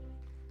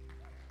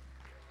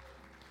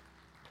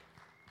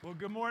Well,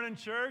 good morning,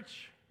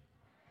 church.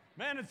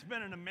 Man, it's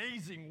been an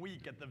amazing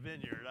week at the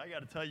Vineyard. I got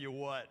to tell you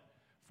what.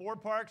 4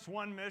 parks,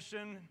 1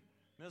 mission.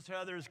 Miss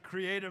Heather's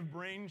creative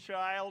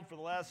brainchild for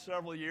the last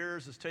several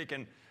years has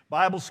taken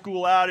Bible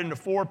school out into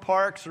 4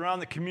 parks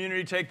around the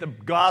community, take the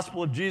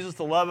gospel of Jesus,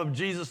 the love of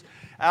Jesus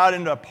out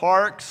into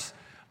parks.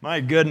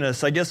 My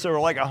goodness, I guess there were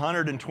like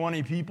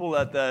 120 people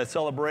at the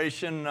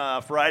celebration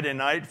Friday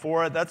night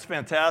for it. That's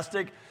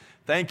fantastic.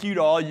 Thank you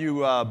to all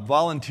you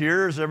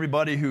volunteers,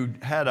 everybody who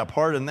had a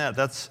part in that.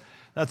 That's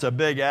a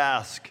big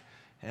ask,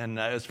 and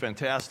it's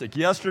fantastic.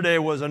 Yesterday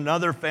was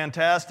another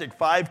fantastic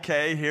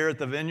 5K here at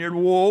the Vineyard.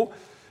 Whoa!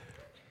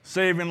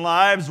 Saving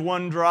lives,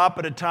 1 drop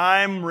at a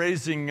time,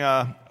 raising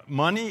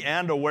money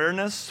and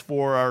awareness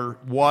for our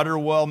water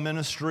well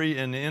ministry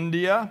in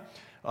India.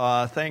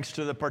 Thanks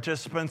to the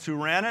participants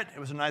who ran it. It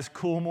was a nice,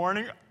 cool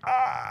morning.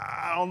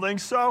 I don't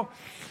think so.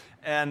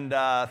 And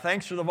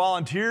thanks to the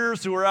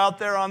volunteers who were out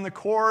there on the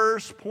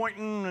course,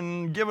 pointing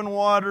and giving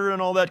water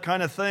and all that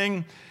kind of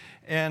thing.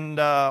 And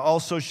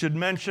also should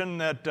mention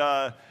that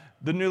the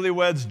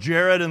newlyweds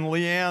Jared and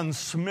Leanne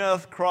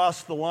Smith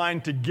crossed the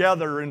line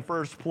together in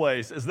first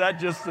place. Is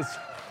that just the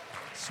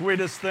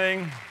sweetest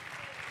thing?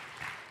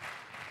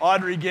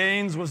 Audrey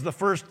Gaines was the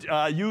first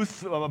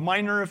youth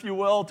minor, if you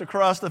will, to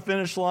cross the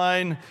finish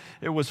line.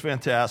 It was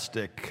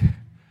fantastic.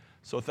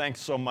 So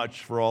thanks so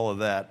much for all of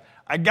that.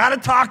 I got to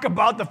talk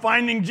about the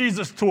Finding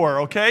Jesus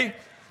tour, okay?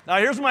 Now,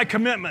 here's my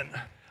commitment.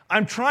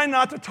 I'm trying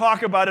not to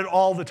talk about it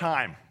all the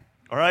time,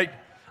 all right?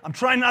 I'm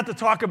trying not to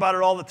talk about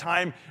it all the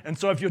time, and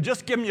so if you'll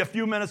just give me a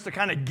few minutes to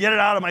kind of get it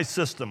out of my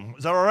system.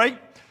 Is that all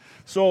right?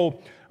 So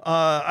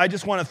I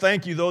just want to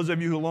thank you, those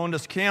of you who loaned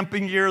us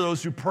camping gear,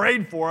 those who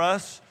prayed for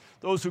us,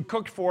 those who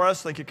cooked for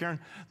us, thank you, Karen,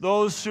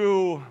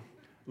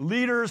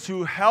 leaders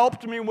who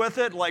helped me with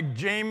it, like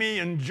Jamie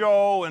and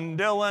Joe and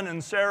Dylan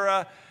and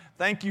Sarah.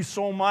 Thank you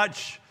so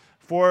much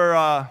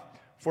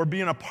for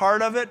being a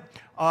part of it.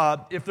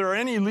 If there are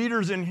any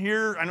leaders in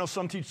here, I know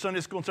some teach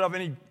Sunday school and stuff,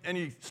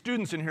 any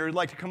students in here who'd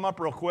like to come up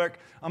real quick,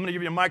 I'm going to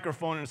give you a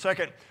microphone in a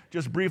second.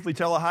 Just briefly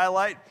tell a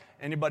highlight.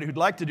 Anybody who'd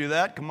like to do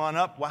that, come on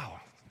up.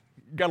 Wow,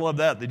 you got to love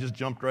that. They just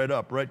jumped right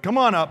up, right? Come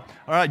on up.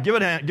 All right, give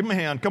them a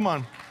hand. Come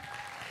on.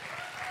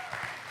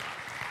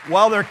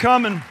 While they're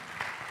coming,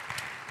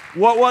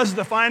 what was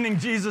the Finding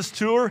Jesus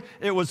tour?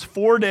 It was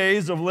 4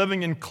 days of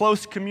living in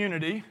close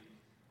community.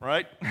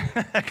 Right?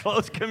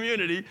 Close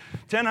community,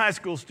 10 high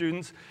school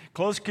students,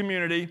 close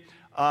community,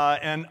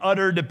 and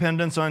utter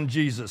dependence on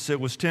Jesus. It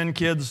was 10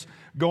 kids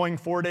going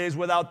 4 days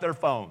without their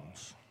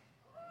phones.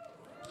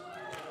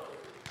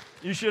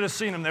 You should have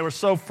seen them. They were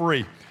so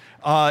free.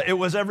 It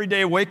was every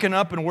day waking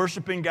up and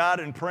worshiping God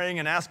and praying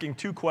and asking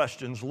 2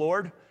 questions.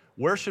 Lord,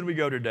 where should we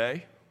go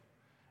today?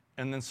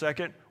 And then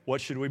second,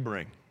 what should we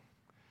bring?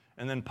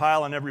 And then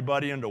piling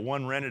everybody into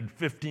one rented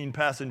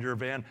 15-passenger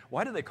van.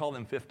 Why do they call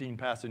them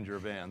 15-passenger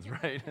vans,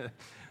 right?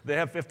 They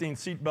have 15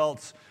 seat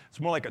belts. It's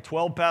more like a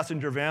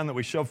 12-passenger van that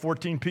we shoved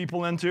 14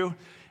 people into.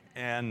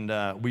 And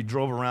we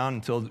drove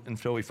around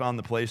until we found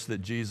the place that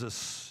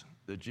Jesus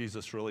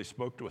really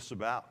spoke to us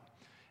about.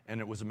 And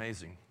it was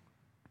amazing.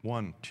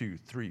 1, 2,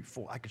 3,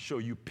 4. I could show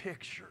you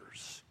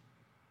pictures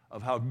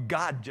of how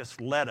God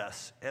just led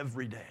us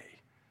every day.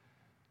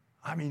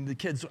 I mean, the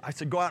kids, I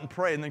said, go out and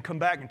pray and then come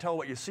back and tell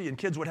what you see. And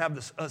kids would have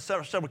this,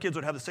 several kids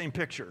would have the same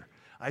picture.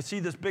 I see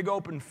this big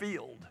open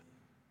field,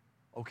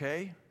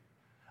 okay?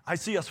 I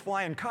see us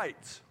flying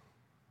kites,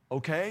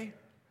 okay?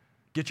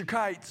 Get your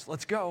kites,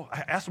 let's go.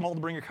 I asked them all to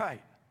bring a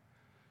kite.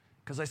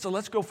 Because I said,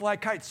 let's go fly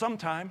kites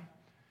sometime,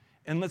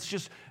 and let's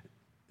just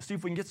see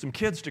if we can get some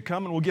kids to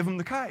come and we'll give them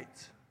the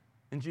kites.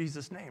 In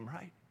Jesus' name,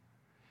 right?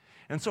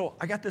 And so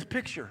I got this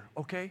picture,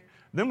 okay?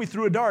 Then we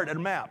threw a dart at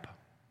a map.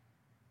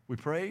 We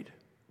prayed.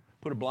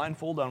 Put a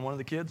blindfold on one of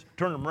the kids,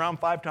 turned them around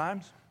 5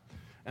 times,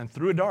 and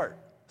threw a dart.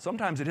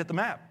 Sometimes it hit the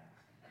map.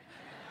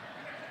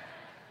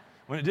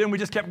 When it didn't, we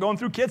just kept going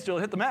through kids till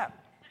it hit the map.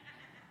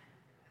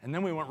 And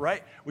then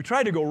we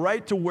tried to go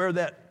right to where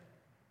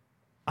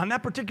on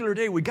that particular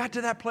day, we got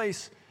to that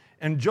place,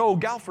 and Joe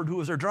Galford, who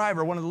was our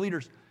driver, one of the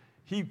leaders,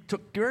 he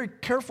took very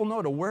careful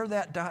note of where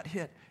that dot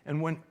hit.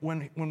 And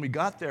when we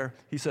got there,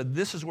 he said,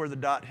 this is where the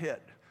dot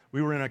hit.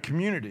 We were in a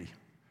community,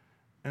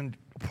 and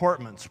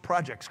apartments,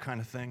 projects kind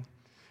of thing.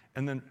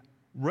 And then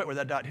right where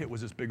that dot hit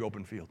was this big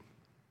open field.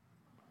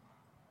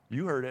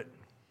 You heard it.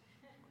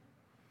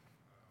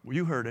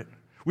 You heard it.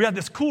 We had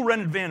this cool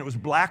rented van. It was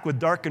black with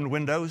darkened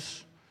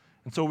windows.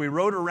 And so we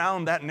rode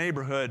around that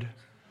neighborhood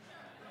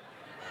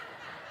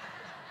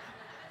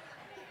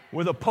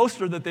with a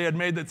poster that they had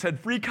made that said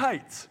free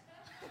kites.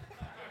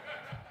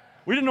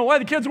 We didn't know why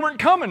the kids weren't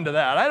coming to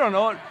that. I don't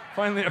know. It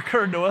finally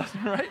occurred to us,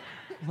 right?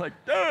 Like,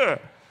 duh.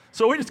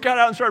 So we just got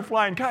out and started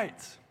flying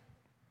kites.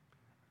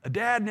 A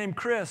dad named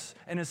Chris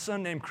and his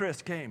son named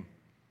Chris came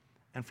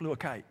and flew a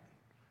kite.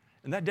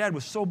 And that dad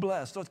was so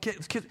blessed. Those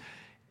kids,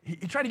 he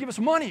tried to give us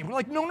money. We're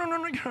like, no, you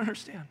don't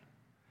understand.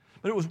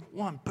 But it was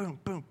one, boom,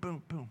 boom,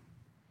 boom, boom.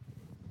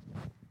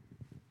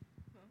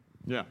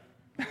 Yeah.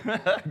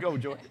 Go,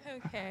 Joy.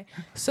 Okay.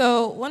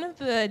 So one of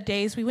the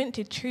days we went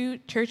to two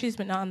churches,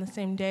 but not on the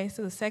same day.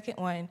 So the second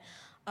one,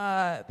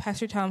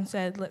 Pastor Tom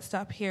said, let's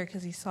stop here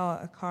because he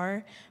saw a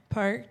car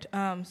parked.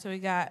 So we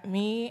got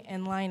me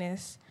and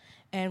Linus,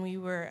 and we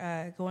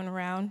were going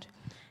around,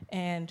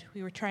 and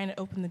we were trying to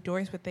open the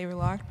doors, but they were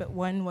locked, but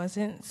one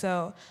wasn't.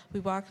 So we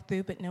walked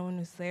through, but no one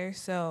was there.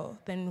 So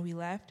then we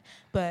left.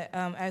 But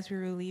as we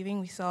were leaving,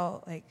 we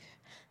saw, like,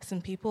 some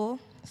people.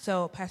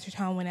 So Pastor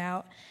Tom went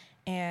out,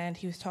 and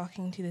he was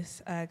talking to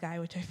this guy,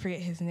 which I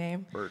forget his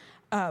name.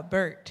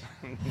 Bert.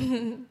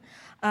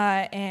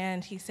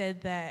 And he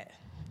said that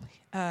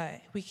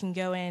we can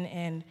go in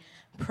and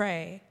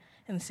pray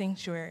in the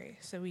sanctuary.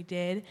 So we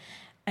did.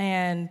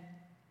 And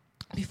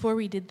before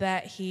we did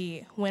that,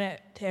 he went up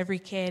to every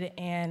kid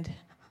and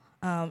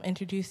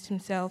introduced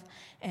himself,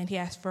 and he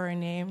asked for our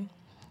name.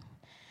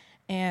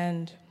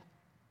 And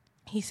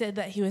he said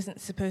that he wasn't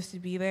supposed to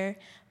be there,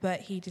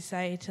 but he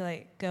decided to,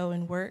 like, go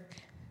and work.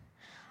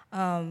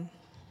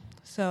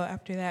 So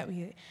after that,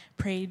 we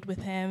prayed with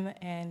him,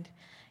 and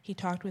he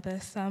talked with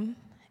us some.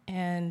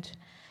 And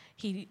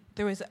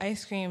there was an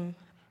ice cream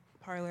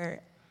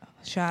parlor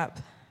shop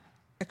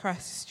across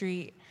the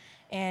street,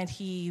 and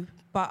he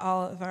bought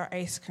all of our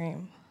ice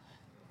cream.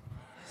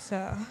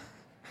 So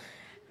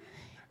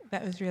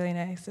that was really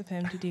nice of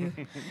him to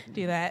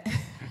do that.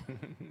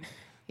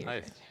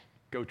 Nice.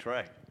 Go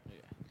Trey.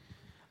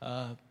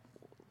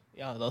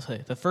 Yeah, I'll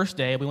say the first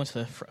day we went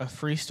to a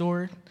free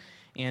store,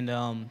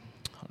 and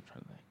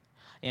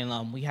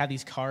we had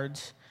these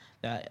cards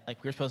that,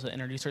 like, we were supposed to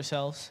introduce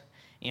ourselves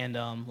and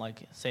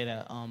like say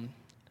that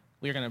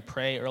we were gonna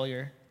pray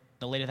later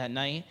that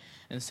night.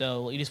 And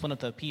so we just went up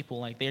to people,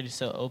 like, they were just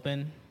so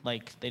open,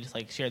 like they just,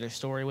 like, shared their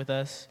story with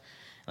us,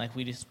 like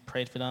we just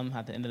prayed for them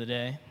at the end of the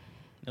day.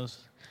 It was,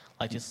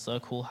 like, just so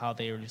cool how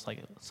they were just, like,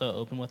 so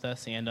open with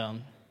us, and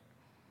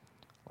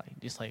like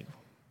just, like,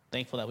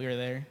 thankful that we were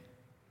there.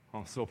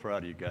 I'm so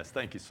proud of you guys.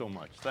 Thank you so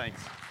much.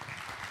 Thanks.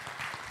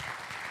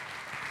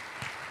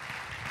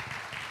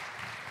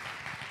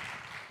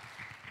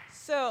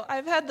 So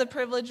I've had the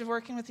privilege of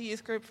working with the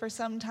youth group for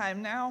some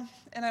time now,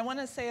 and I want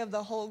to say of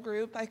the whole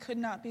group, I could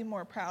not be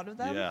more proud of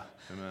them. Yeah,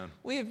 amen.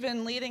 We've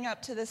been leading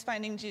up to this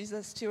Finding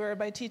Jesus tour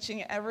by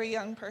teaching every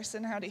young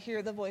person how to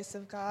hear the voice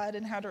of God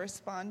and how to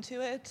respond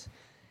to it.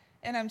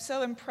 And I'm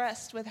so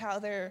impressed with how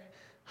they're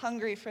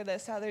hungry for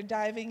this, how they're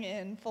diving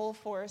in full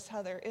force,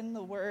 how they're in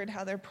the Word,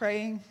 how they're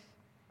praying.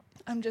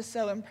 I'm just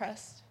so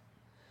impressed.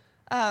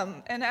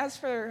 And as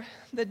for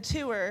the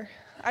tour,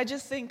 I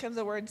just think of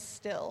the word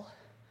still.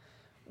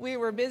 We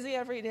were busy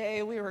every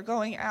day. We were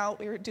going out.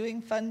 We were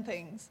doing fun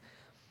things.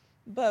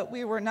 But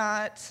we were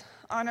not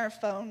on our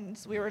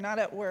phones. We were not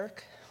at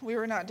work. We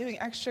were not doing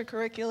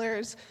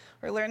extracurriculars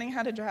or learning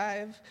how to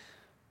drive.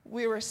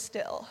 We were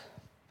still.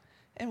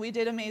 And we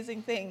did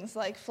amazing things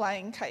like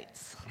flying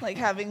kites, like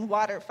having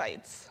water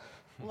fights,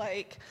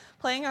 like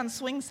playing on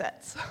swing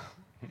sets.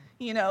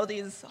 You know,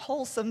 these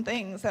wholesome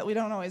things that we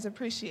don't always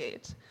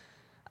appreciate.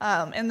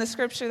 And the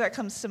scripture that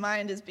comes to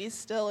mind is, "Be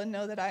still and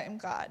know that I am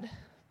God."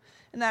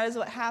 And that is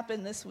what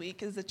happened this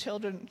week, is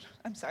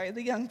the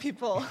young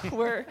people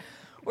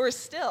were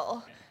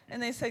still.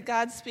 And they said,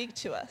 "God, speak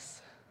to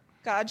us.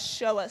 God,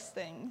 show us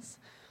things."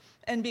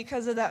 And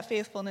because of that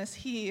faithfulness,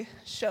 he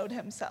showed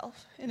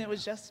himself. And it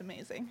was just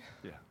amazing.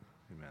 Yeah,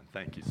 amen.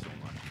 Thank you so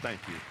much. Thank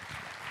you.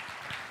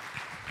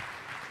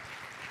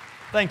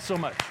 Thanks so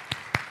much.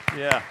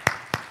 Yeah.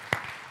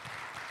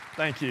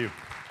 Thank you.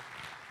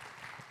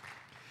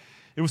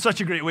 It was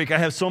such a great week. I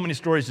have so many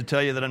stories to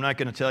tell you that I'm not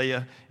going to tell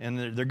you, and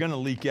they're going to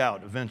leak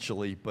out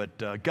eventually.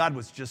 But God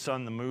was just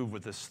on the move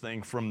with this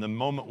thing from the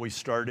moment we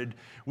started.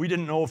 We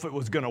didn't know if it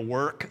was going to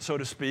work, so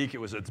to speak. It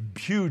was a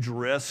huge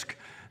risk,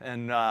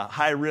 and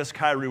high risk,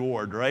 high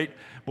reward, right?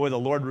 Boy, the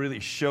Lord really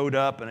showed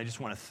up, and I just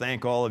want to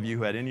thank all of you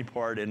who had any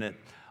part in it.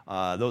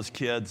 Those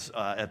kids,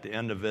 at the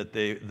end of it,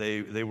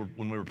 they were,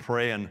 when we were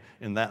praying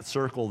in that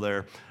circle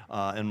there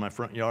in my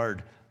front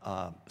yard,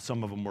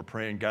 some of them were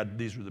praying, "God,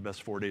 these were the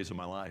best 4 days of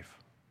my life."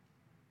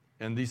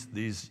 And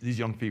these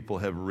young people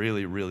have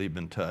really, really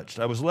been touched.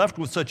 I was left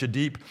with such a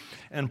deep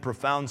and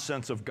profound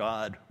sense of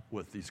God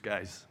with these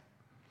guys,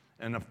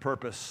 and of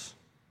purpose,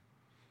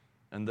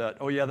 and that,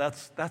 oh yeah,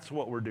 that's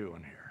what we're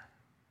doing here.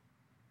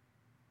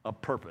 A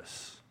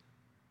purpose.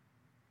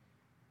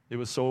 It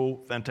was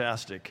so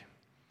fantastic.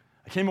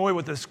 I came away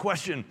with this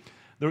question.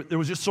 There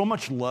was just so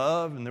much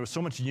love, and there was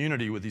so much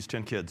unity with these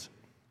 10 kids.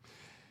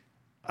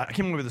 I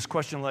came away with this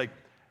question like,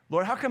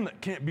 Lord, how come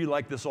it can't be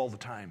like this all the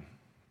time?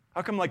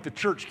 How come, like, the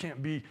church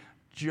can't be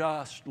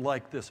just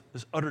like this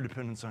utter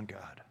dependence on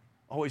God,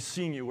 always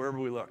seeing you wherever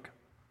we look?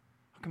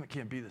 How come it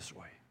can't be this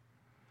way?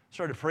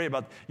 Started to pray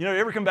about, you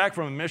ever come back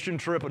from a mission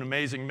trip, an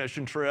amazing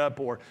mission trip,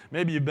 or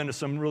maybe you've been to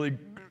some really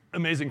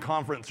amazing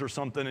conference or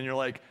something, and you're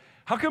like,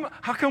 how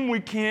come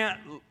we can't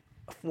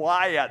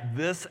fly at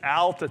this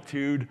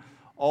altitude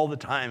all the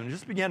time? And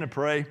just began to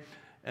pray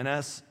and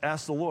ask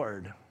the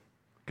Lord.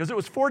 Because it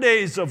was 4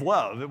 days of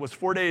love. It was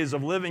 4 days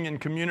of living in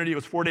community. It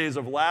was 4 days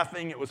of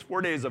laughing. It was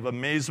 4 days of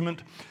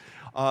amazement.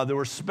 There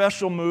were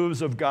special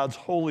moves of God's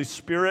Holy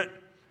Spirit.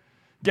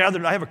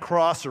 Gathered, I have a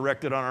cross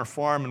erected on our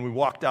farm, and we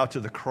walked out to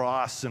the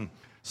cross, and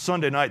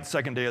Sunday night,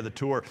 second day of the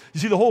tour. You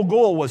see, the whole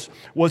goal was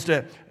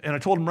to, and I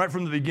told him right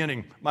from the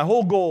beginning, my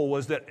whole goal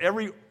was that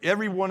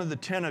every one of the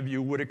 10 of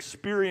you would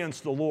experience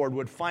the Lord,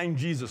 would find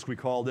Jesus, we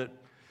called it,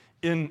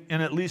 in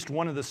at least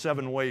one of the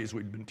 7 ways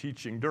we'd been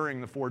teaching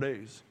during the 4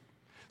 days.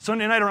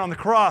 Sunday night around the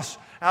cross,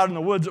 out in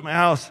the woods at my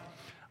house,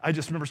 I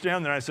just remember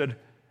standing there, and I said,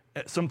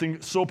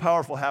 something so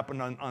powerful happened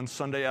on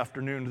Sunday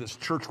afternoon to this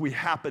church we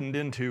happened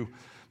into,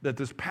 that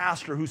this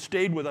pastor who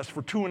stayed with us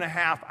for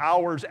 2.5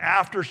 hours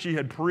after she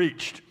had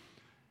preached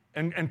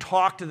and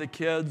talked to the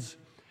kids,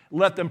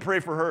 let them pray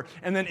for her,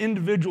 and then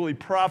individually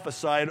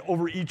prophesied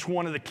over each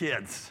one of the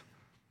kids.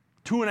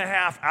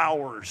 2.5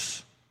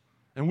 hours.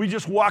 And we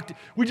just walked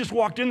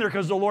in there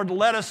because the Lord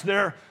led us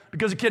there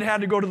because the kid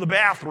had to go to the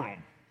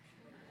bathroom.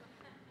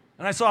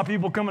 And I saw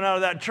people coming out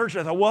of that church.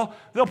 I thought, well,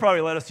 they'll probably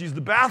let us use the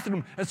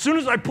bathroom. As soon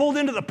as I pulled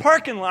into the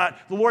parking lot,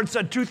 the Lord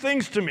said 2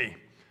 things to me.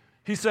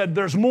 He said,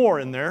 there's more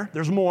in there.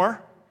 There's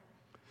more.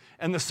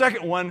 And the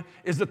second one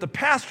is that the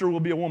pastor will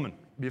be a woman,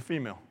 be a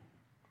female.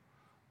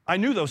 I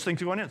knew those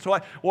things going in. So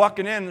I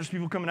walking in, there's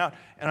people coming out,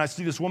 and I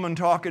see this woman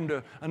talking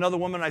to another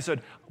woman. I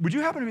said, would you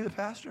happen to be the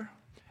pastor?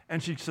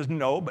 And she says,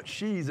 no, but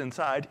she's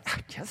inside.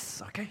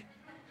 Yes, okay.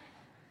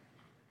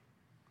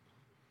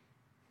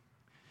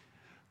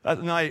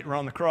 That night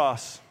around the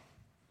cross,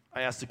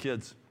 I asked the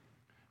kids,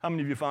 how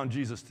many of you found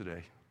Jesus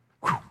today?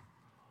 Whew.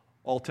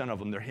 All 10 of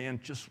them, their hand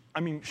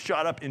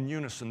shot up in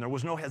unison. There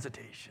was no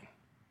hesitation.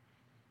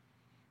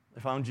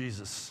 They found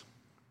Jesus.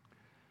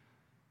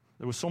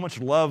 There was so much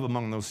love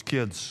among those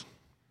kids.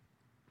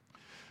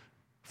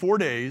 4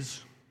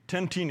 days,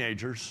 10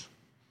 teenagers,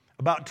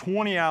 about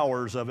 20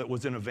 hours of it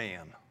was in a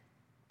van,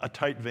 a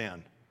tight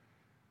van.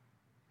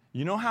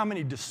 You know how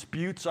many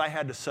disputes I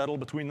had to settle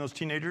between those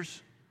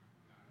teenagers?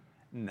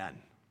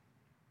 None.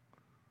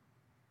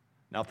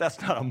 Now, if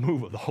that's not a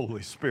move of the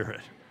Holy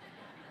Spirit,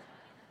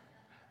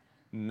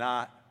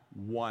 not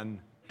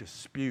one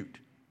dispute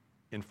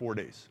in 4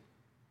 days.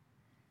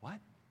 What?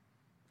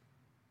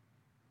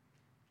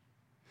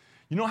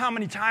 You know how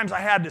many times I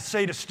had to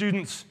say to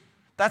students,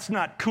 that's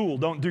not cool,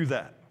 don't do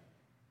that?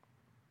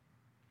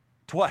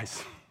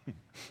 Twice.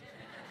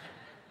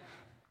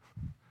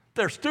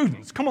 They're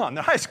students, come on,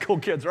 they're high school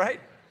kids, right?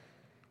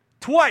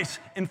 Twice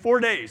in 4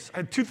 days. I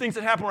had 2 things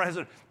that happened where I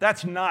said,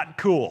 that's not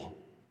cool.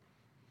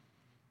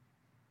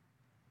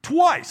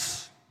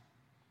 Twice.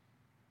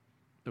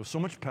 There was so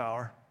much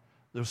power.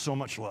 There was so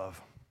much love.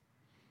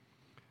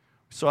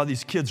 We saw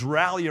these kids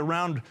rally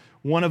around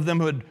one of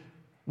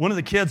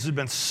the kids had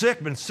been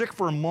sick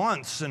for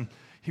months, and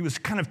he was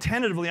kind of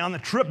tentatively on the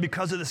trip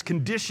because of this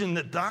condition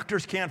that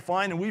doctors can't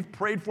find, and we've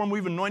prayed for him,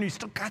 we've anointed him, he's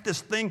still got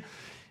this thing.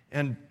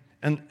 And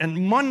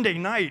Monday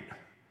night,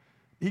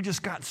 he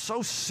just got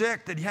so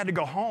sick that he had to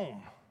go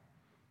home.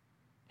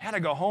 He had to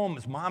go home.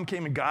 His mom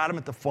came and got him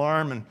at the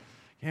farm and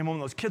came home.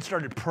 Those kids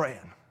started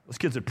praying. Those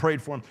kids had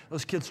prayed for him.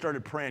 Those kids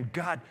started praying,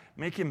 God,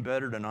 make him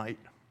better tonight.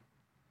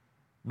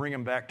 Bring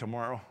him back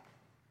tomorrow.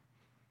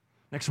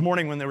 Next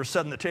morning when they were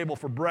setting the table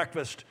for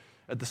breakfast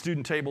at the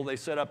student table, they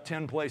set up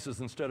 10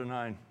 places instead of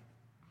 9.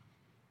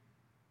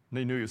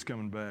 They knew he was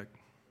coming back.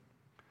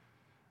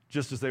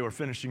 Just as they were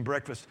finishing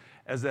breakfast,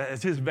 as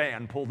his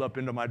van pulled up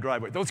into my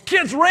driveway, those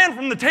kids ran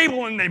from the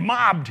table and they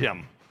mobbed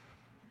him.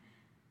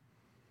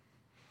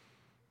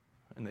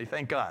 And they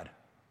thank God.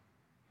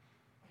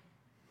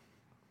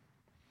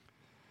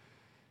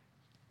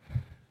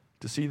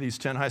 To see these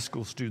 10 high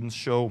school students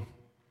show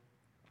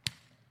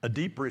a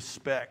deep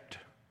respect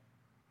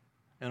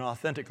and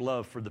authentic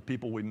love for the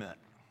people we met.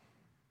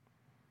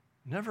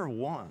 Never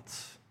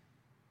once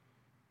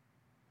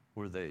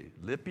were they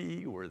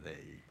lippy, were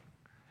they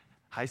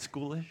high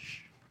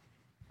schoolish.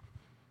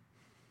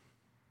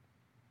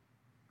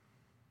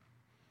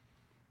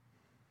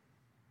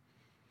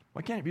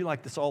 Why can't it be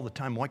like this all the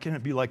time? Why can't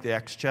it be like the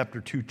Acts chapter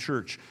 2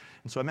 church?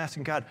 And so I'm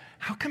asking God,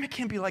 how come it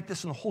can't be like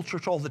this in the whole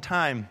church all the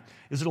time?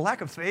 Is it a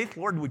lack of faith?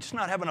 Lord, we just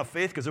not have enough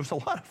faith? Because there's a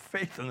lot of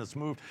faith in this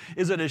move.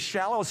 Is it a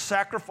shallow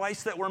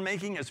sacrifice that we're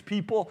making as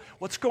people?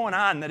 What's going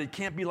on that it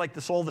can't be like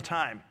this all the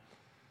time?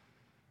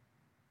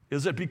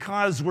 Is it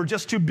because we're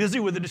just too busy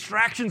with the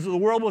distractions of the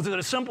world? Was it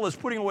as simple as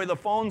putting away the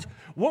phones?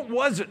 What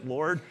was it,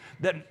 Lord,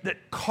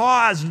 that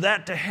caused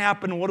that to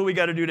happen? What do we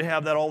got to do to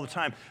have that all the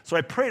time? So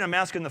I prayed, I'm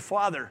asking the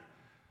Father.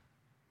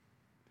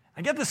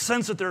 I get the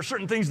sense that there are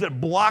certain things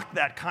that block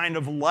that kind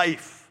of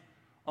life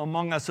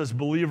among us as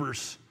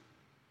believers.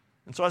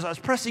 And so as I was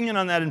pressing in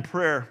on that in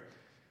prayer,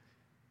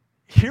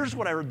 here's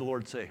what I heard the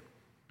Lord say.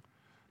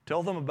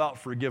 Tell them about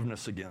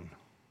forgiveness again.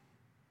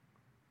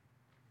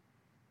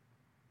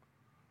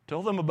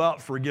 Tell them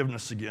about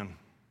forgiveness again.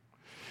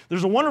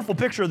 There's a wonderful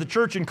picture of the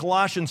church in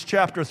Colossians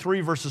chapter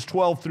 3, verses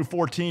 12 through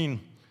 14,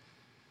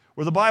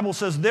 where the Bible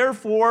says,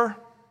 therefore,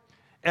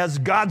 as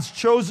God's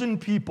chosen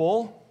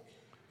people,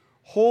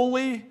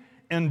 holy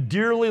and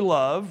dearly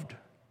loved,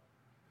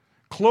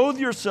 clothe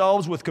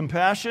yourselves with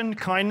compassion,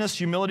 kindness,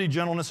 humility,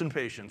 gentleness, and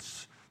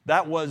patience.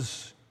 That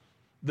was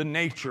the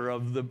nature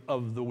of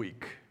the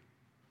weak.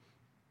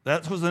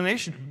 That was the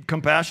nation: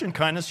 compassion,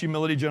 kindness,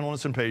 humility,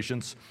 gentleness, and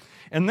patience.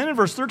 And then in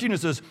verse 13 it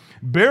says,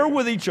 bear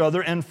with each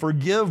other and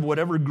forgive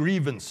whatever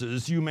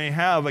grievances you may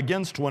have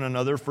against one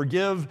another.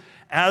 Forgive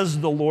as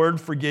the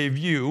Lord forgave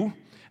you.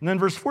 And then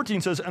verse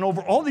 14 says, and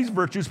over all these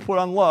virtues put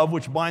on love,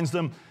 which binds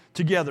them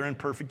together in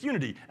perfect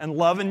unity. And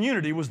love and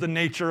unity was the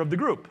nature of the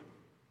group.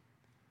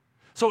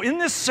 So in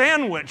this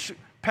sandwich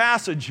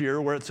passage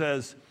here where it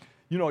says,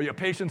 you know, your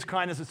patience,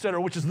 kindness, etc.,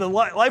 which is the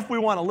life we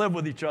want to live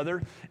with each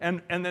other,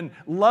 and then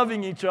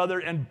loving each other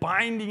and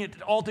binding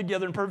it all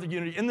together in perfect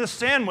unity. In this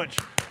sandwich,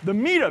 the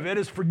meat of it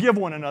is forgive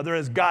one another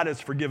as God has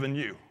forgiven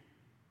you.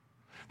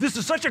 This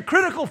is such a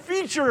critical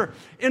feature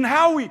in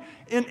how we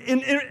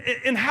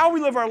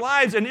live our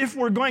lives, and if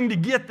we're going to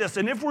get this,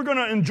 and if we're going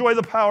to enjoy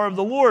the power of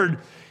the Lord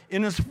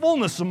in His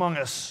fullness among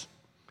us.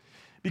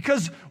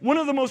 Because one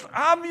of the most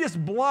obvious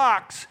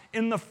blocks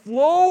in the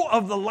flow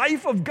of the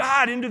life of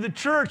God into the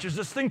church is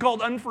this thing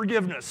called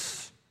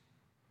unforgiveness.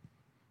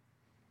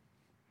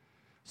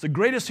 It's the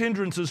greatest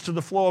hindrances to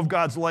the flow of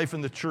God's life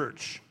in the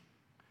church.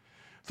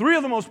 3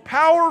 of the most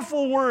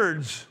powerful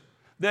words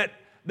that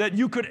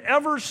you could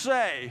ever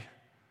say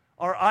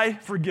are, I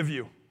forgive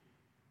you.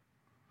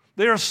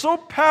 They are so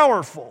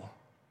powerful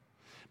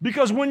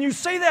because when you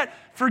say that,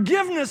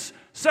 forgiveness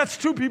sets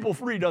 2 people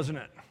free, doesn't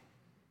it?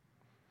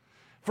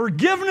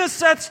 Forgiveness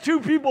sets 2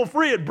 people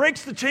free. It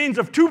breaks the chains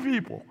of 2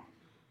 people.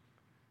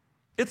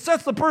 It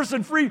sets the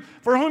person free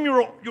for whom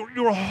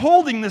you were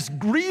holding this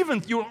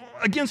grievance,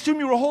 against whom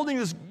you were holding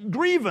this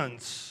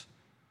grievance,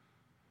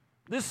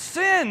 this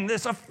sin,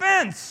 this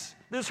offense,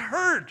 this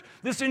hurt,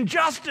 this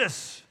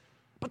injustice.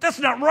 But that's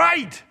not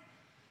right.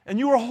 And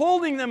you were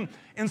holding them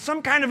in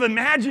some kind of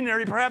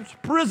imaginary, perhaps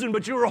prison,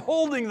 but you were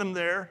holding them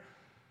there.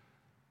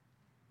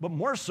 But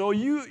more so,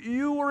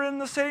 you were in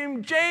the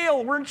same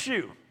jail, weren't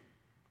you?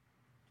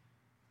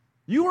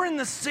 You were in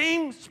the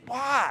same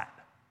spot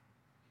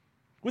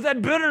with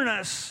that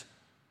bitterness,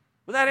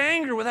 with that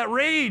anger, with that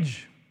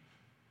rage,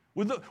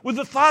 with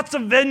the thoughts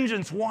of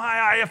vengeance.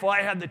 Why if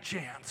I had the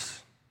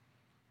chance?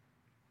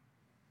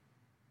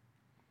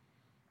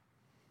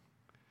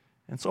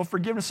 And so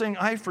forgiveness, saying,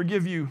 I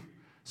forgive you,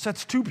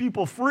 sets 2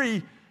 people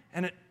free,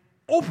 and it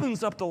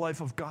opens up the life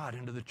of God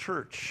into the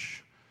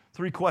church.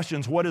 3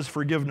 questions. What is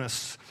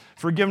forgiveness?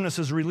 Forgiveness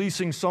is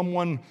releasing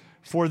someone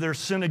for their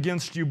sin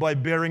against you by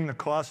bearing the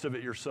cost of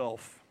it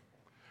yourself.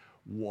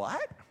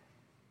 What?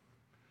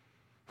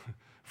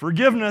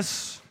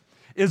 Forgiveness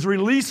is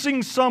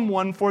releasing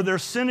someone for their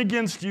sin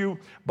against you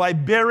by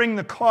bearing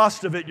the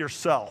cost of it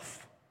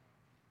yourself.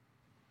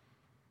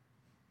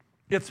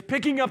 It's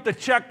picking up the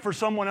check for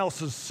someone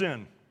else's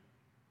sin.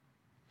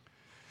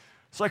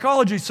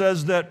 Psychology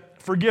says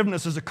that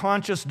forgiveness is a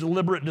conscious,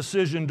 deliberate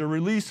decision to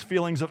release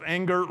feelings of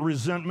anger,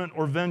 resentment,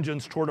 or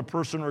vengeance toward a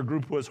person or a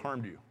group who has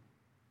harmed you.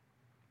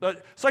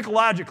 But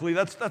psychologically,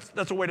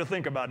 that's a way to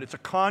think about it. It's a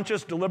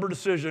conscious, deliberate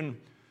decision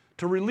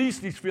to release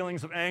these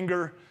feelings of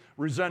anger,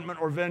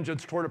 resentment, or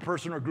vengeance toward a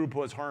person or group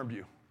who has harmed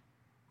you,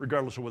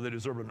 regardless of whether they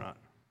deserve it or not.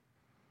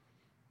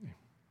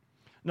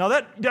 Now,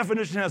 that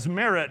definition has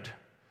merit,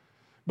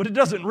 but it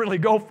doesn't really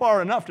go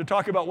far enough to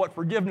talk about what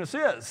forgiveness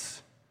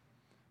is,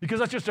 because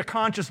that's just a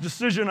conscious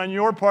decision on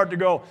your part to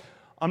go,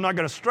 I'm not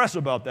going to stress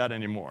about that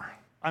anymore.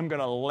 I'm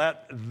going to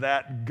let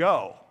that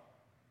go.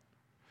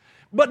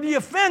 But the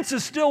offense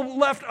is still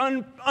left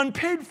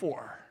unpaid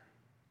for.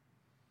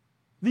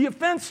 The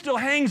offense still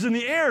hangs in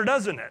the air,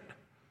 doesn't it?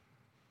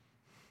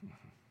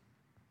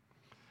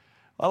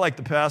 I like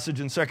the passage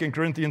in 2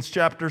 Corinthians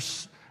chapter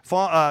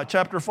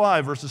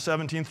 5, verses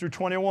 17 through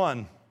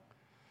 21,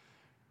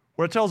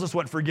 where it tells us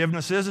what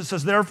forgiveness is. It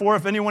says, therefore,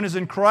 if anyone is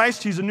in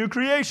Christ, he's a new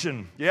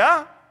creation.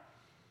 Yeah?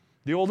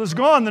 The old is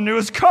gone, the new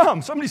has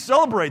come. Somebody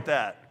celebrate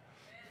that.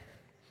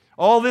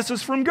 All this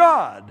is from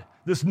God,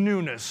 this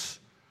newness,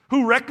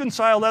 who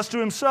reconciled us to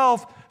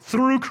himself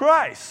through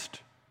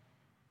Christ.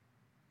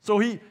 So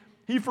he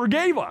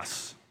forgave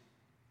us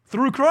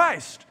through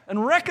Christ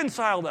and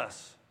reconciled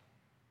us.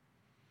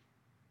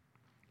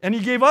 And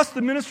he gave us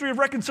the ministry of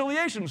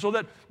reconciliation so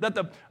that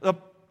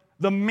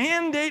the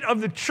mandate of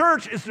the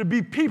church is to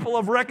be people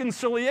of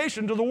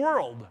reconciliation to the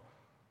world.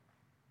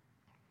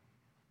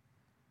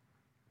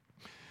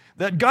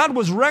 That God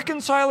was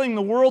reconciling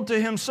the world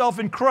to himself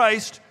in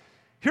Christ.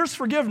 Here's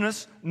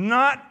forgiveness,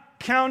 not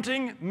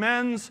counting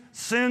men's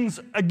sins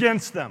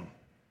against them.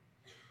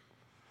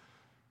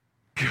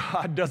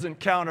 God doesn't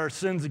count our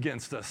sins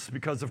against us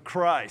because of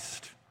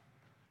Christ.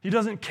 He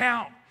doesn't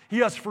count. He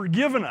has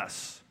forgiven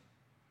us.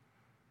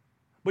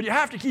 But you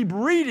have to keep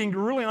reading to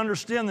really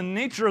understand the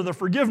nature of the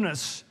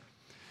forgiveness.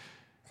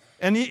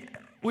 And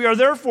we are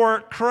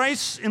therefore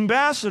Christ's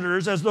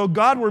ambassadors, as though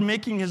God were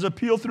making his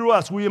appeal through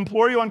us. We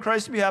implore you on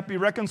Christ's behalf, be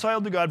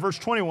reconciled to God. Verse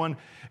 21,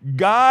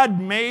 God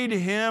made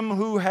him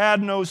who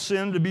had no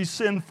sin to be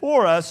sin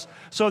for us,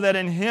 so that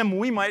in him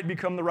we might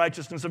become the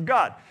righteousness of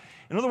God.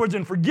 In other words,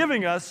 in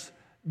forgiving us,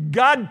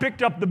 God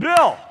picked up the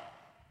bill.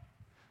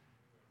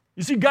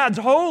 You see, God's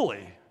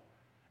holy.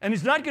 And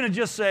he's not going to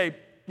just say,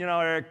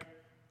 Eric,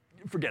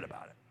 forget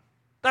about it.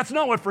 That's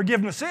not what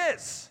forgiveness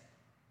is.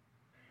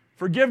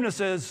 Forgiveness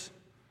is,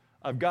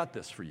 I've got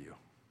this for you.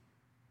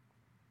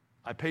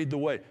 I paid the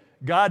way.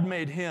 God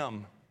made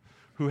him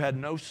who had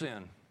no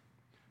sin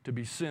to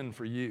be sin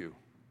for you,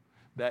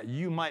 that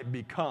you might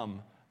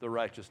become the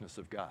righteousness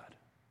of God.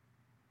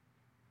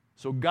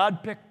 So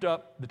God picked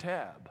up the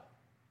tab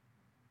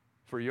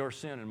for your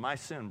sin and my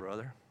sin,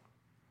 brother.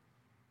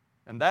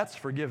 And that's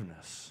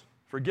forgiveness.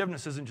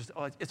 Forgiveness isn't just,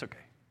 oh, it's okay.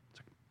 It's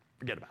okay.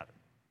 Forget about it.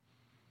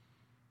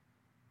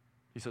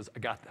 He says, I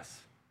got this.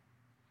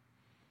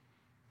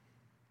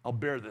 I'll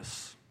bear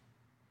this.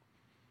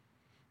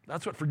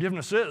 That's what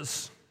forgiveness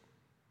is.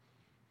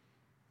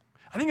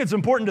 I think it's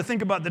important to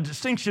think about the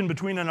distinction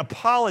between an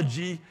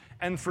apology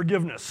and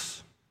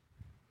forgiveness.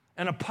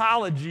 An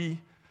apology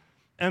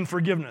and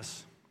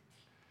forgiveness.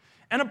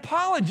 An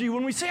apology,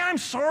 when we say I'm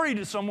sorry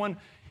to someone,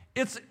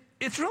 it's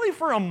really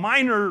for a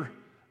minor,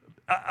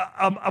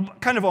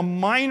 kind of a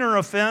minor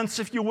offense,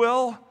 if you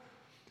will.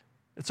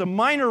 It's a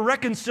minor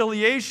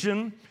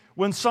reconciliation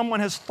when someone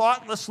has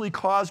thoughtlessly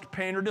caused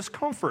pain or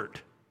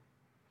discomfort.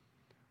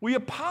 We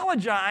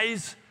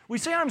apologize, we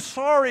say I'm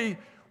sorry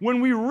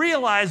when we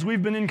realize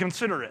we've been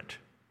inconsiderate.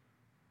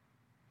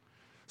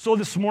 So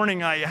this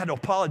morning I had to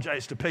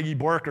apologize to Peggy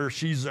Barker.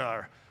 She's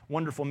our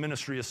wonderful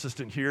ministry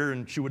assistant here,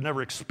 and she would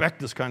never expect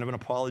this kind of an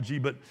apology.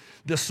 But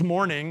this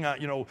morning,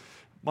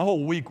 my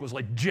whole week was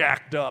like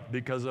jacked up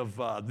because of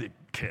the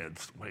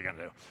kids. What are you going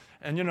to do?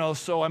 And,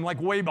 so I'm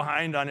like way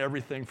behind on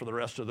everything for the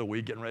rest of the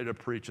week, getting ready to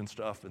preach and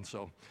stuff. And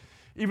so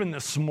even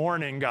this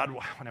morning, God,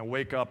 when I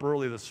wake up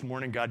early this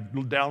morning, God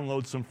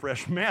downloads some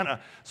fresh manna.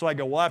 So I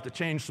go, well, I have to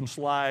change some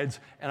slides,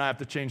 and I have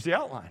to change the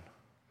outline.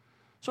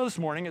 So this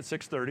morning at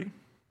 6:30,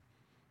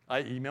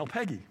 I email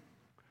Peggy.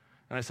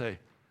 And I say,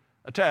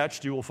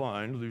 attached, you will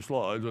find these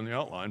slides on the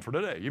outline for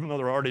today, even though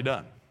they're already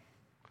done.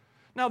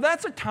 Now,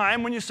 that's a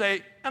time when you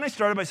say, and I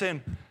started by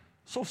saying,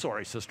 so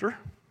sorry, sister,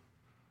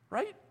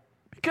 right?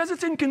 Because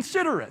it's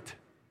inconsiderate.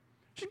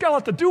 She's got a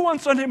lot to do on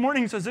Sunday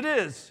morning, says it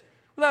is,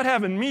 without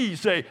having me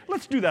say,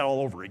 let's do that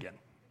all over again,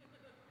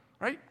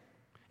 right?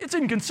 It's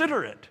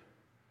inconsiderate.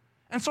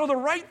 And so the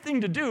right thing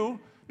to do,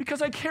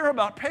 because I care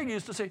about Peggy,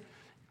 is to say,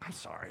 I'm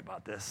sorry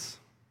about this.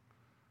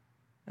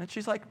 And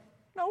she's like,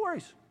 no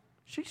worries.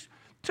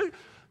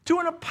 To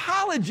an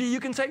apology, you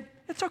can say,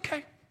 it's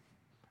okay.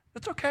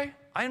 It's okay.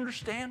 I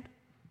understand.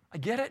 I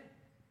get it.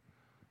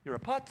 You're a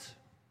putz.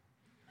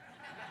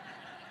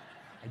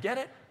 I get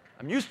it.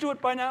 I'm used to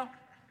it by now.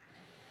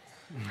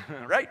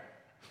 Right?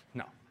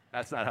 No,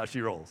 that's not how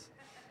she rolls.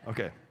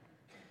 Okay.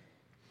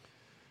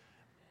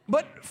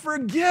 But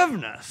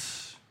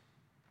forgiveness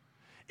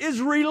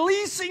is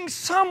releasing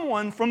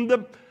someone from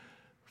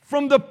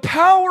the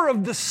power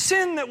of the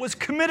sin that was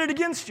committed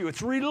against you.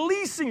 It's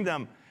releasing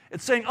them.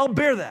 It's saying, I'll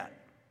bear that.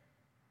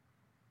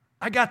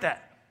 I got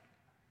that.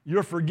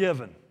 You're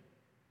forgiven.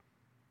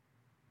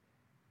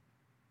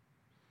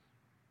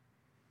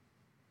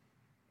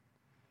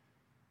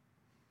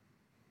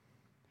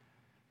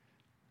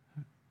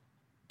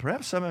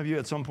 Perhaps some of you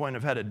at some point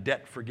have had a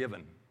debt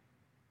forgiven.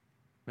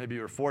 Maybe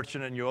you were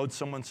fortunate and you owed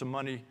someone some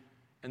money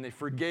and they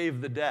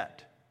forgave the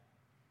debt.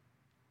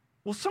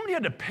 Well, somebody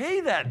had to pay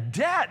that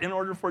debt in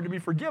order for it to be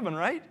forgiven,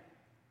 right?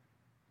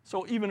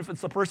 So even if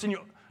it's the person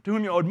to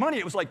whom you owed money,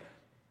 it was like,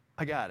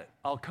 I got it.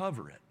 I'll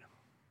cover it.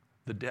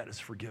 The debt is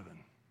forgiven.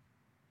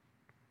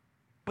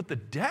 But the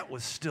debt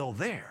was still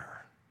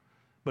there,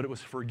 but it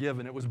was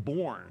forgiven. It was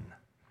borne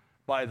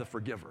by the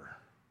forgiver.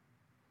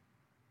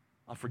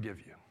 I'll forgive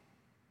you.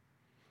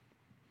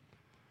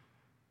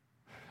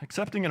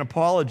 Accepting an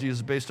apology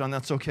is based on,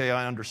 that's okay,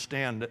 I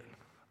understand it.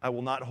 I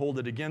will not hold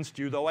it against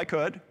you, though I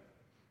could,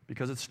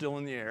 because it's still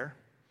in the air.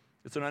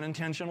 It's an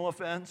unintentional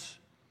offense.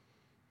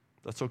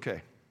 That's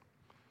okay.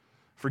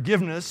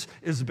 Forgiveness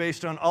is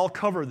based on, I'll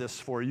cover this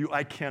for you.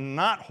 I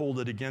cannot hold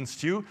it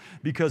against you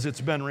because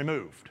it's been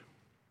removed,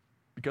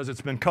 because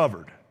it's been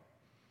covered.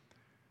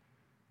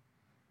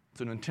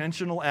 It's an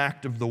intentional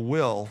act of the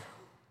will.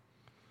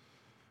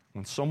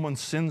 When someone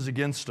sins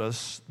against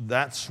us,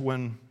 that's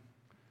when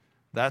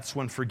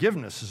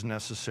forgiveness is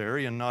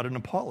necessary and not an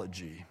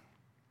apology.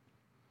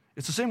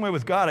 It's the same way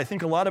with God. I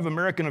think a lot of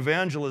American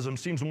evangelism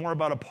seems more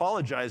about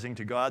apologizing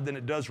to God than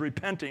it does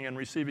repenting and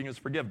receiving His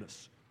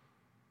forgiveness.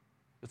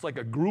 It's like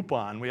a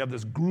Groupon. We have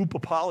this group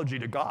apology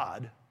to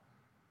God,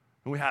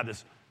 and we have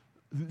this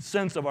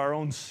sense of our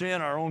own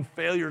sin, our own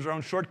failures, our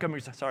own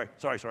shortcomings. Sorry.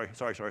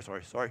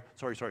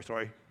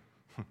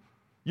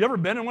 You ever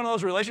been in one of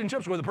those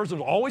relationships where the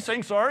person's always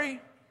saying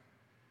sorry?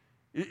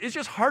 It's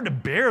just hard to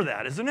bear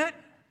that, isn't it?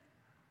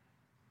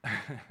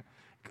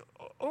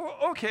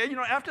 Okay,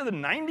 after the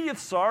 90th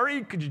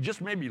sorry, could you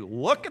just maybe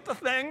look at the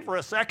thing for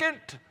a second?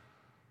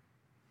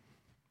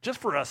 Just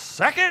for a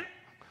second?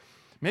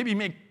 Maybe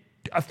make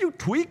a few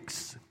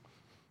tweaks?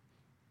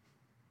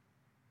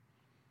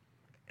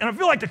 And I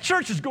feel like the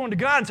church is going to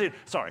God and saying,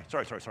 sorry. I'm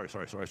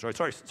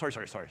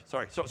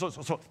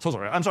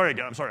sorry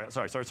again. I'm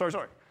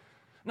sorry.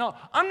 Now,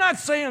 I'm not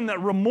saying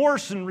that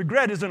remorse and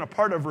regret isn't a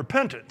part of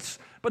repentance,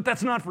 but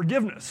that's not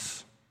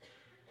forgiveness.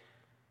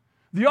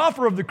 The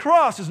offer of the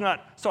cross is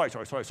not, sorry.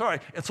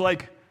 It's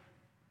like,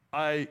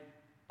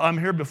 I'm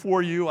here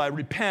before you, I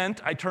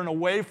repent, I turn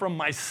away from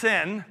my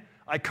sin,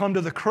 I come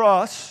to the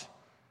cross.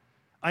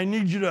 I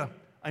need you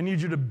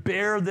to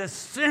bear this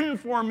sin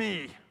for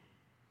me.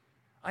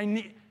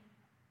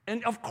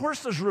 And of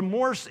course there's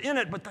remorse in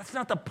it, but that's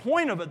not the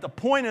point of it. The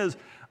point is,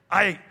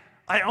 I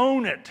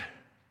own it.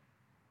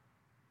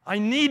 I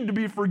need to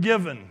be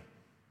forgiven.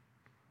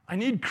 I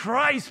need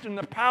Christ and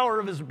the power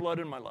of his blood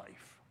in my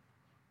life.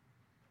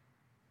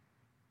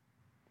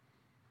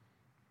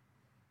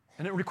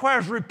 And it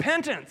requires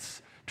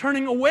repentance,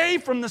 turning away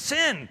from the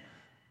sin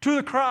to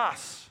the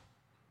cross.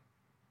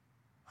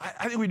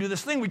 I think we do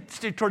this thing, we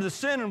stay toward the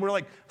sin and we're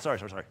like, sorry.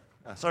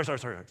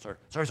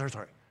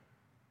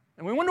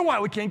 And we wonder why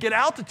we can't get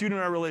altitude in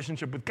our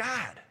relationship with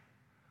God.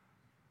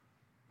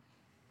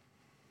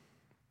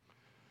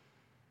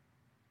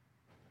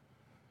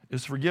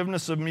 Is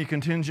forgiveness of me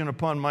contingent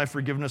upon my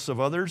forgiveness of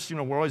others? You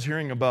know, we're always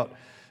hearing about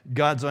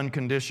God's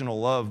unconditional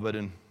love, but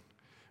in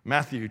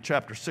Matthew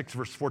chapter 6,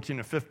 verse 14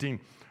 and 15,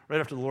 right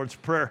after the Lord's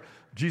Prayer,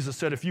 Jesus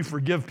said, if you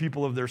forgive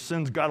people of their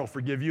sins, God will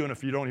forgive you, and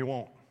if you don't, he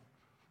won't.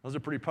 Those are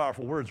pretty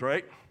powerful words,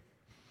 right?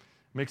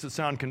 Makes it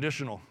sound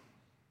conditional.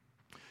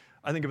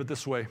 I think of it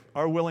this way.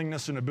 Our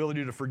willingness and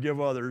ability to forgive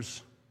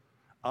others,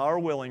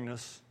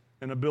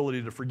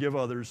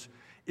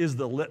 is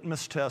the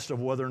litmus test of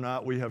whether or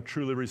not we have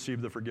truly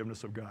received the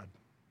forgiveness of God.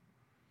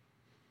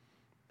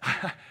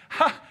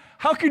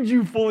 How could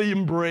you fully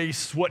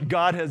embrace what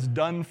God has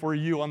done for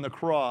you on the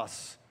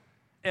cross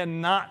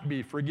and not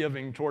be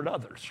forgiving toward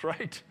others,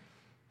 right?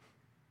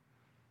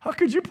 How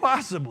could you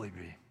possibly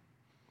be?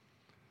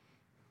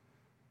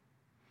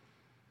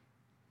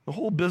 The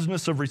whole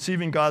business of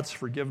receiving God's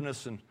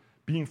forgiveness and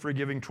being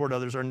forgiving toward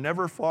others are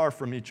never far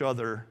from each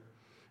other.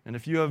 And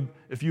if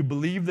you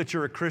believe that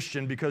you're a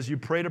Christian because you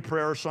prayed a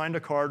prayer or signed a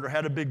card or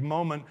had a big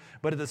moment,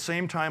 but at the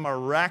same time are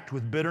racked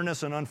with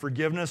bitterness and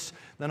unforgiveness,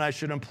 then I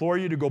should implore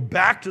you to go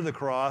back to the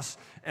cross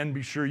and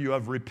be sure you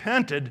have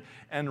repented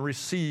and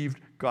received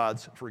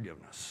God's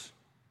forgiveness.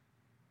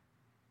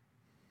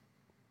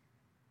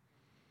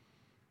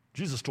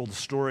 Jesus told a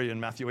story in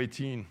Matthew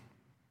 18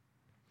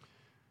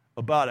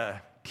 about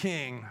a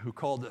king who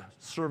called the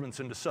servants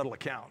in to settle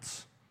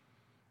accounts.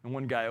 And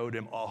one guy owed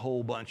him a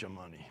whole bunch of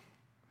money.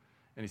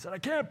 And he said, I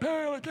can't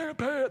pay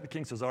it. The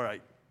king says, all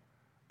right,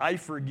 I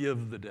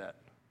forgive the debt.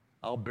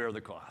 I'll bear the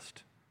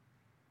cost.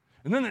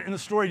 And then in the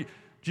story,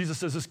 Jesus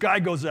says this guy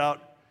goes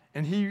out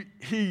and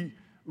he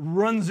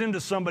runs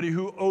into somebody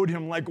who owed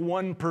him like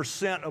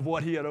 1% of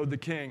what he had owed the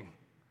king.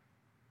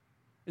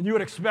 And you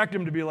would expect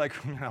him to be like,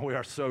 we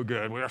are so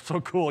good. We are so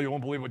cool. You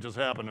won't believe what just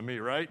happened to me,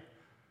 right?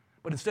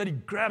 But instead he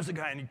grabs the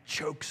guy and he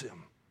chokes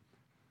him.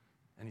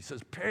 And he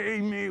says,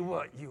 pay me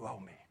what you owe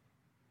me.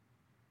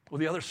 Well,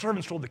 the other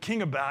servants told the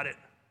king about it.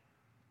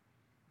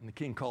 And the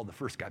king called the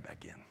first guy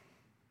back in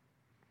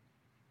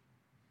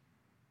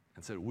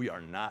and said, we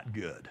are not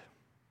good.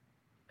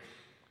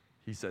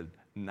 He said,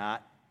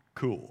 not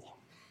cool.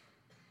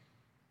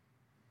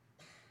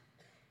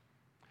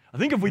 I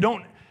think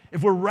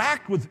if we're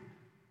racked with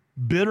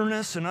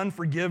bitterness and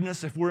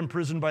unforgiveness, if we're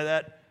imprisoned by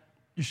that,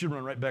 you should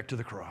run right back to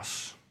the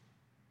cross.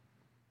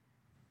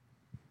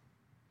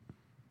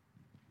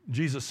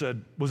 Jesus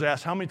was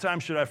asked, how many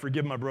times should I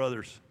forgive my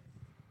brothers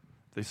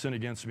if they sin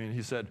against me? And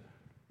he said,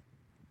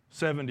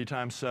 70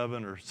 times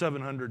 7 or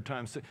 700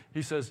 times 6.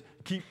 He says,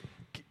 keep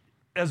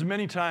as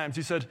many times.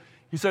 He said,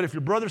 if your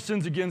brother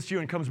sins against you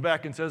and comes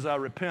back and says, I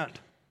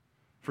repent,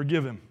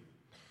 forgive him.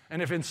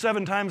 And if in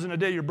 7 times in a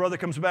day your brother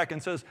comes back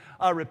and says,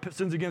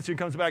 sins against you and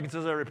comes back and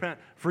says, I repent,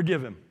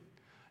 forgive him.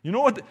 You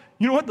know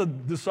what the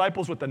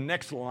disciples, what the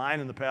next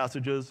line in the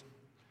passage is?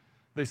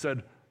 They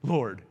said,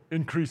 Lord,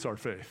 increase our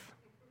faith.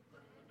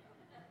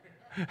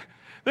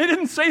 They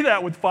didn't say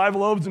that with 5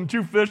 loaves and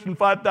 2 fish and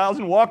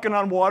 5,000 walking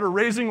on water,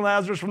 raising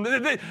Lazarus from the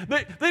dead.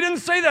 They didn't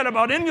say that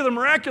about any of the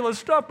miraculous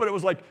stuff, but it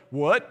was like,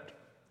 what?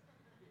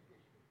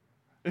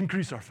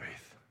 Increase our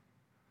faith.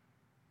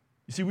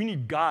 You see, we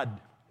need God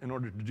in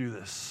order to do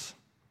this.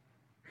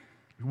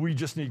 We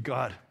just need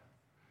God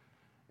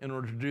in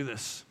order to do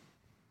this.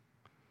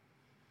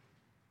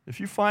 If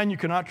you find you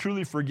cannot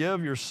truly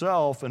forgive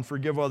yourself and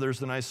forgive others,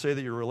 then I say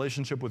that your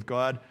relationship with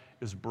God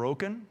is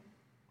broken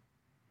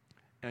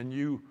and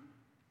you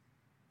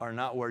are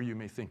not where you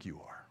may think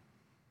you are.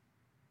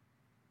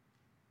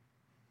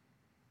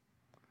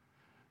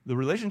 The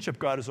relationship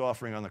God is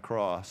offering on the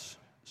cross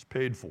is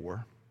paid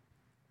for.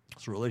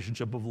 It's a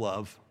relationship of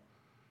love.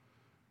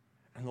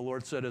 And the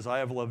Lord said, as I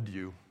have loved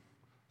you,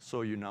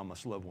 so you now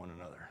must love one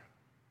another.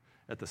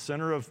 At the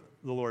center of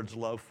the Lord's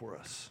love for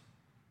us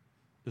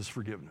is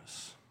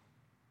forgiveness.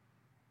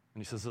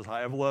 And he says, as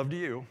I have loved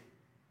you,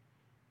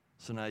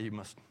 so now you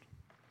must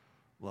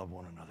love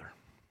one another.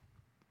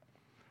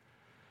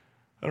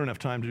 I don't have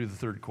time to do the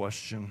third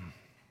question.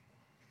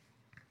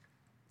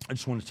 I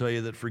just want to tell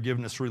you that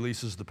forgiveness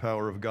releases the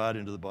power of God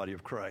into the body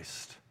of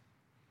Christ.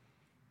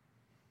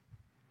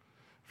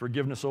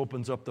 Forgiveness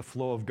opens up the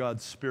flow of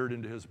God's Spirit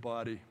into his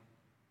body.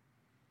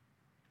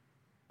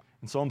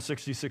 In Psalm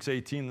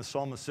 66:18, the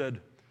psalmist said,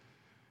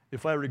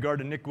 if I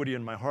regard iniquity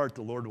in my heart,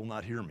 the Lord will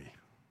not hear me.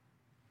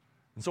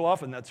 And so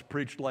often that's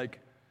preached like,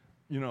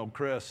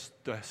 Chris,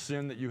 the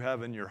sin that you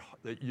have in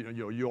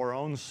your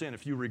own sin,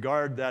 if you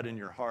regard that in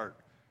your heart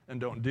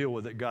and don't deal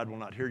with it, God will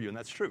not hear you. And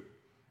that's true.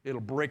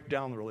 It'll break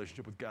down the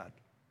relationship with God.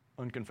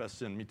 Unconfessed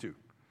sin, me too.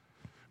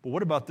 But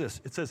what about this?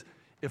 It says,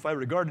 if I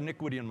regard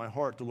iniquity in my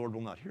heart, the Lord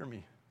will not hear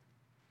me.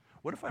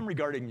 What if I'm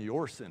regarding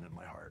your sin in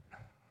my heart?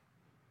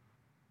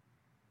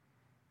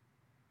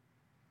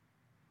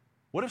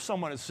 What if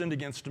someone has sinned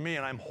against me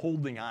and I'm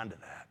holding on to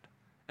that?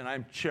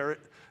 And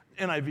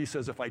NIV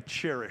says, if I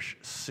cherish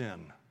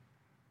sin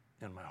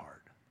in my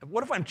heart.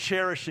 What if I'm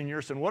cherishing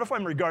your sin? What if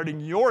I'm regarding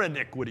your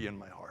iniquity in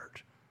my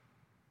heart?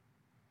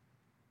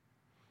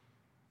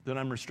 Then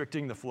I'm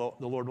restricting the flow.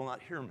 The Lord will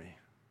not hear me.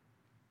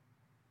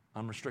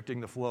 I'm restricting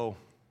the flow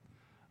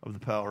of the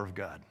power of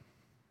God.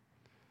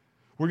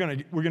 We're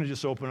gonna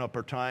just open up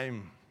our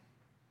time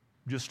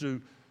just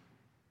to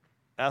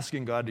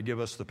asking God to give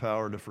us the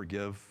power to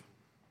forgive.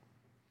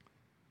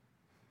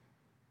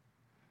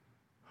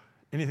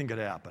 Anything could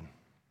happen.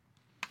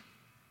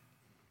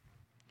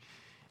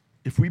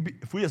 If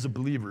we as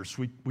believers,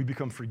 we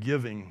become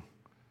forgiving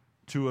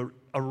to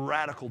a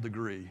radical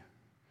degree,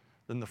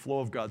 then the flow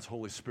of God's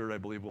Holy Spirit, I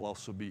believe, will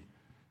also be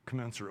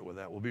commensurate with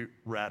that, will be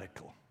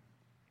radical.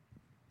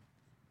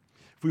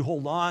 If we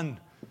hold on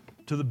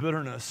to the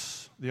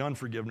bitterness, the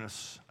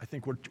unforgiveness, I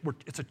think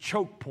it's a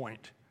choke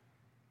point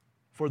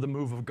for the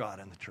move of God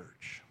in the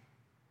church.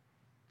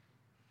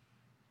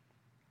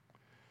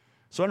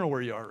 So I don't know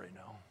where you are right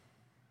now,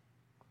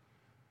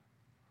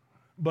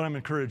 but I'm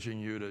encouraging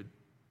you to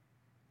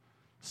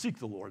seek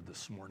the Lord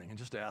this morning and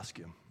just ask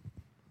Him,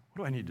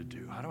 what do I need to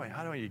do? How do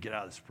I need to get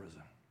out of this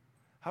prison?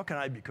 How can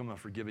I become a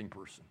forgiving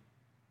person?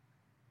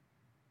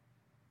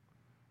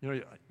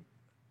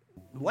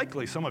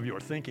 Likely some of you are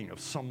thinking of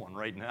someone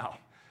right now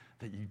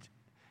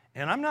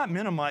and I'm not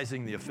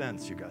minimizing the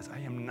offense, you guys. I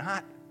am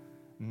not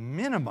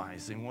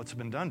minimizing what's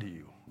been done to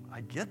you.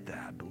 I get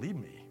that, believe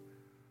me.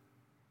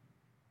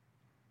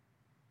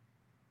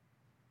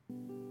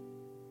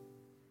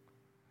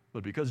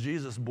 But because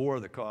Jesus bore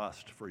the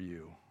cost for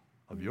you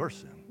of your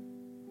sin,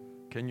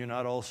 can you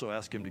not also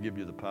ask Him to give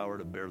you the power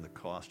to bear the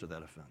cost of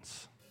that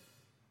offense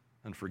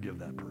and forgive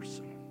that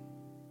person?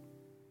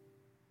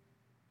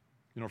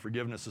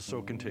 Forgiveness is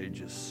so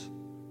contagious.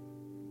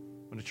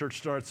 When the church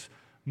starts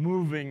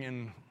moving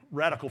in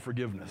radical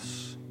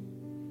forgiveness,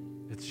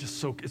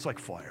 it's like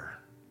fire.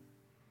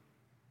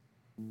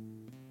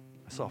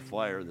 I saw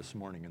fire this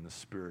morning in the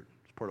Spirit.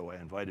 It's part of why I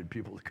invited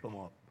people to come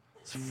up.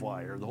 It's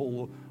fire. The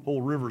whole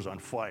river's on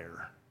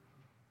fire.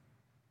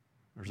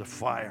 There's a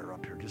fire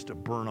up here just to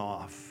burn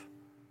off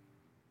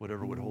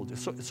whatever would hold you.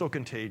 It's so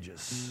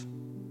contagious.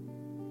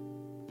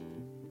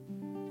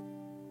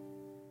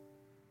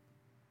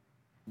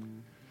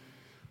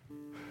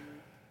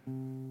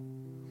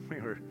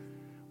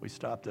 We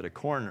stopped at a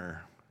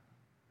corner,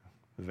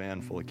 a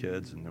van full of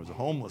kids, and there was a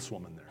homeless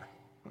woman there.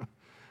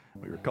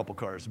 We were a couple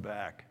cars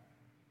back.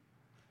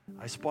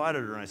 I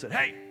spotted her and I said,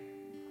 "Hey,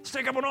 let's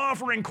take up an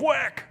offering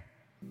quick."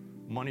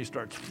 Money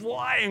starts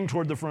flying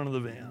toward the front of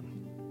the van.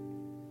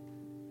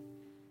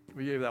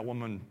 We gave that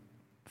woman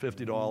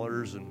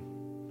 $50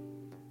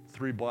 and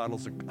 3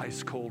 bottles of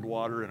ice cold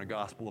water and a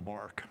Gospel of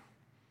Mark.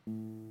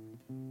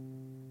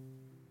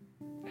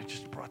 It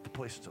just brought the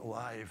place to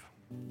life.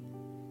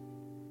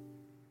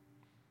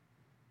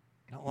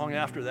 Not long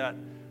after that,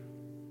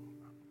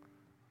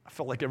 I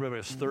felt like everybody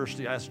was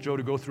thirsty. I asked Joe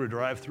to go through a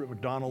drive-thru at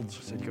McDonald's.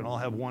 I said, "You can all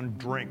have one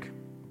drink,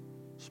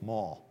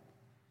 small."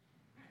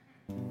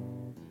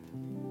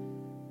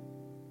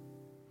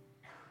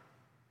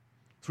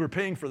 So we're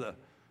paying for the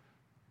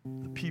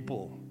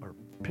people, or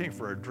paying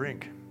for our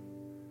drink.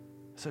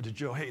 I said to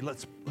Joe, "Hey,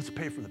 let's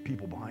pay for the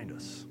people behind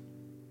us,"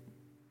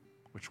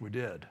 which we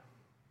did.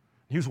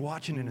 He was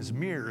watching in his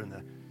mirror,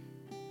 and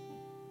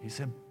he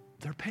said,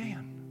 "They're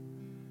paying.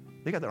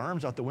 They got their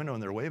arms out the window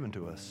and they're waving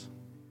to us."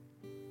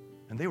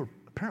 And they were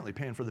apparently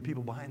paying for the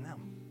people behind them.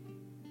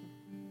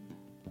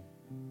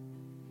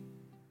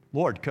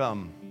 Lord,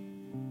 come.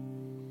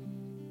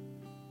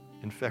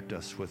 Infect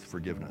us with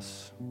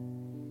forgiveness.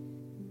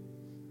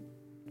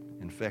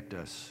 Infect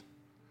us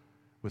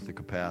with the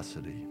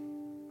capacity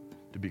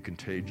to be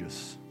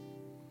contagious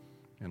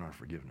in our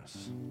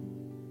forgiveness.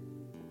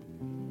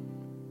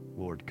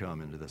 Lord, come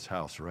into this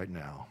house right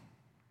now.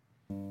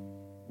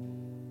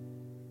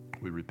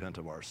 We repent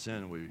of our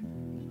sin. We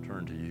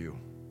turn to you.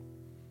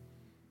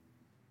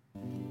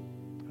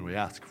 And we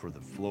ask for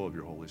the flow of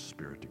your Holy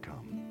Spirit to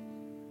come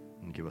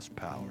and give us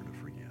power to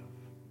forgive.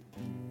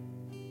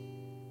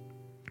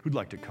 Who'd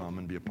like to come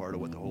and be a part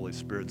of what the Holy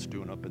Spirit's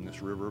doing up in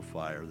this river of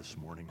fire this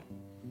morning?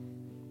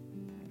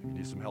 If you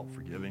need some help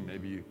forgiving,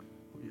 maybe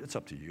it's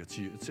up to you. It's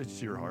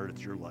your heart.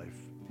 It's your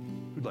life.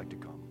 Who'd like to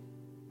come?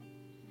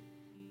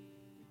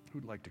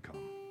 Who'd like to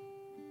come?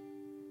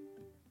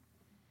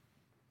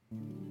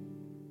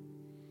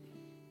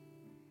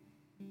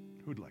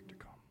 Who'd like to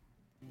come?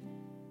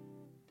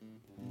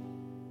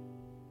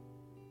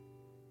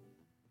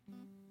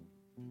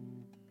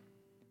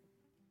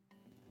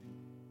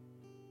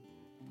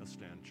 Let's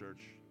stand,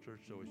 church.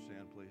 Church, shall we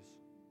stand, please?